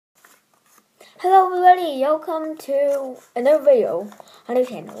Hello everybody, welcome to another video on the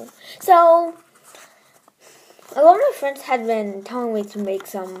channel. So, a lot of my friends had been telling me to make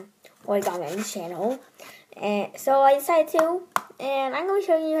some origami on this channel. And so I decided to, and I'm going to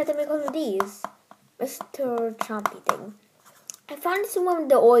show you how to make one of these. Mr. Chompy thing. I found this in one of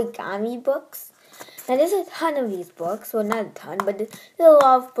the origami books. Now there's a ton of these books, well not a ton, but there's a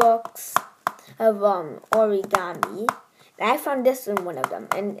lot of books of origami. And I found this in one of them,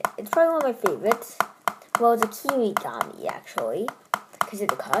 and it's probably one of my favorites. Well, it's a kirigami, actually, because of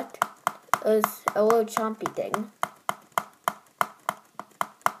the cut. It was a little chompy thing.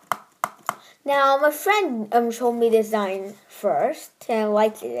 Now, my friend showed me the design first, and I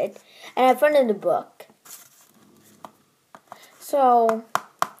liked it, and I found it in the book. So,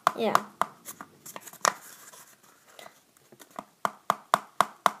 yeah.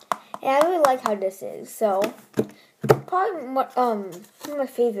 And I really like how this is, so probably one of my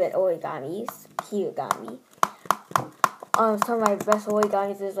favorite origamis, kirigami. Some of my best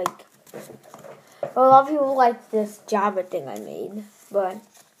origamis is like, a lot of people like this jabber thing I made, but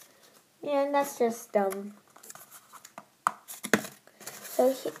yeah, that's just So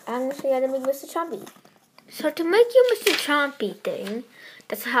I'm gonna show you how to make Mr. Chompy. So to make your Mr. Chompy thing,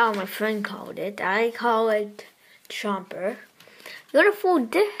 that's how my friend called it. I call it chomper. You're gonna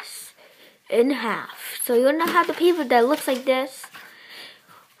fold this in half. So you're gonna have the paper that looks like this.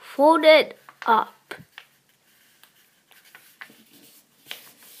 Fold it up.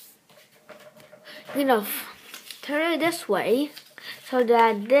 You're gonna turn it this way so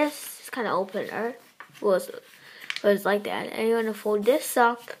that this is kind of opener. Was like that. And you're gonna fold this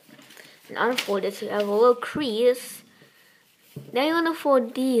up and unfold it so you have a little crease. Then you're gonna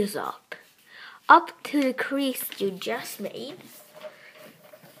fold these up to the crease you just made.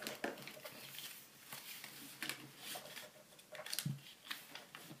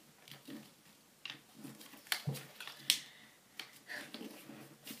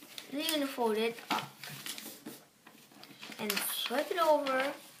 Then you're going to fold it up and flip it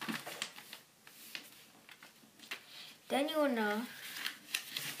over. Then you're going to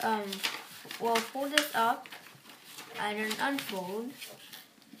fold this up and then unfold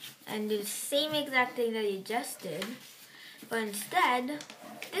and do the same exact thing that you just did. But instead,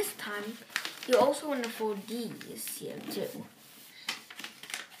 this time, you also want to fold these here too.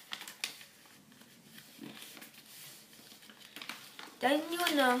 Then you're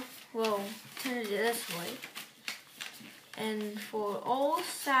going to turn it this way, and for all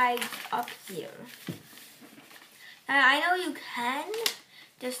sides up here. Now I know you can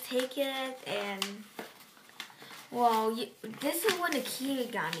just take it and, this is when the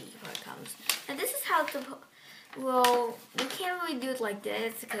kirigami part comes. And this is how you can't really do it like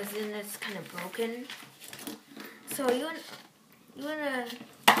this because then it's kind of broken. So you want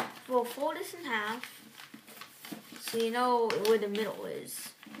to fold this in half so you know where the middle is.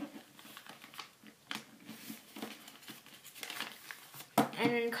 And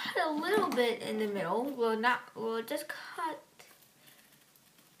then cut a little bit in the middle. Just cut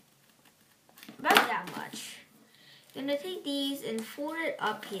about that much. You're gonna take these and fold it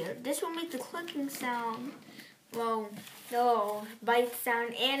up here. This will make the clicking sound, the bite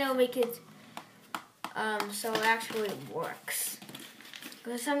sound, and it'll make it so it actually works.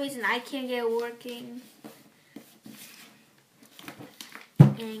 For some reason I can't get it working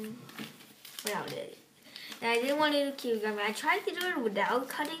without it. And I didn't want to do kirigami. I tried to do it without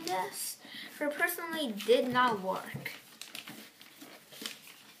cutting this, but it personally did not work.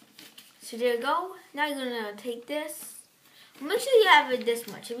 So there you go. Now you're gonna take this. Make sure you have it this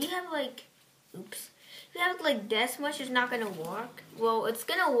much. If you have if you have it this much, it's not gonna work. Well, it's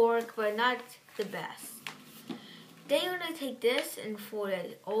gonna work, but not the best. Then you're gonna take this and fold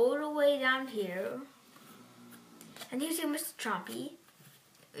it all the way down here. And here's your Mr. Chompy.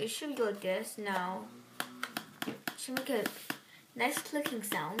 It should go like this. Now, it should make a nice clicking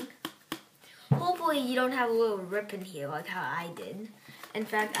sound. Hopefully you don't have a little rip in here like how I did. In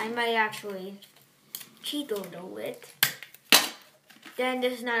fact, I might actually cheat a little bit. Then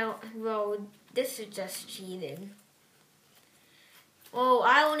this is not, this is just cheating. Well,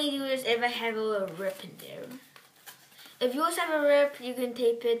 I only do this if I have a little rip in there. If yours have a rip, you can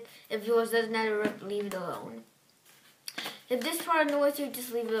tape it. If yours doesn't have a rip, leave it alone. If this part annoys you,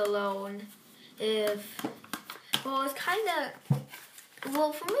 just leave it alone. It's kind of,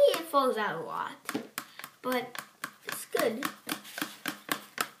 for me it falls out a lot. But it's good.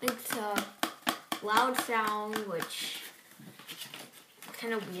 It's a loud sound, which is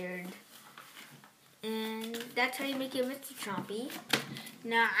kind of weird. And that's how you make your Mr. Chompy.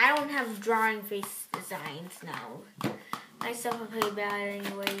 Now, I don't have drawing face designs now. My stuff are pretty bad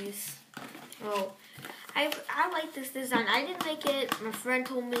anyways. Well, I like this design. I didn't make it. My friend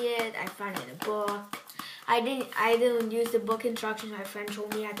told me it. I found it in a book. I didn't use the book instructions. My friend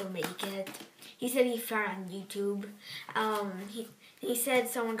told me how to make it. He said he found it on YouTube. He said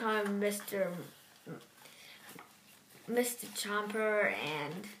someone called him Mr. Chomper,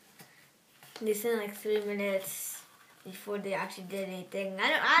 and they said like 3 minutes before they actually did anything.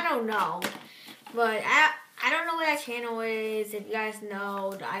 I don't know, but I don't know what that channel is. If you guys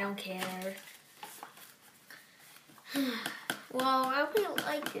know, I don't care. Well, I really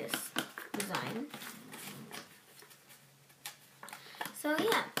like this design. So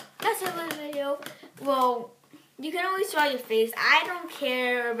yeah, that's it for the video. Well, you can always draw your face. I don't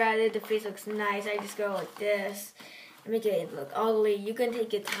care about it. The face looks nice. I just go like this. Make it look ugly. You can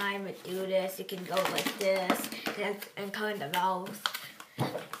take your time and do this. You can go like this and color the mouth.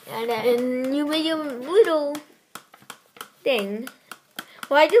 And then you make a little thing.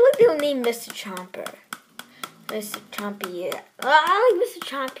 Well, I do like the name Mr. Chomper. Mr. Chompy, yeah. I like Mr.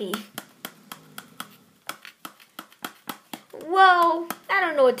 Chompy. Well, I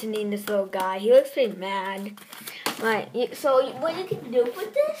don't know what to name this little guy. He looks pretty mad. Right, so what you can do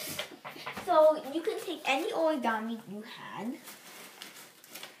with this, so you can take any origami you had.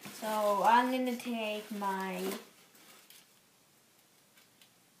 So I'm going to take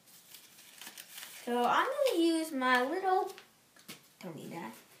so I'm going to use my little, don't need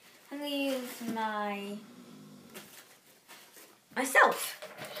that. I'm going to use myself.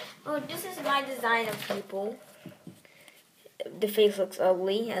 Oh, this is my design of people. The face looks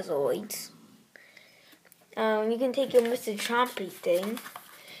ugly, as always. You can take your Mr. Chompy thing.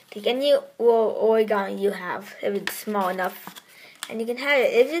 Take any origami you have, if it's small enough. And you can have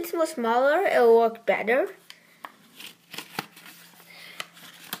it. If it's more smaller, it'll work better.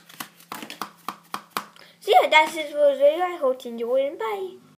 So yeah, that's it for the video. I hope you enjoyed, and bye.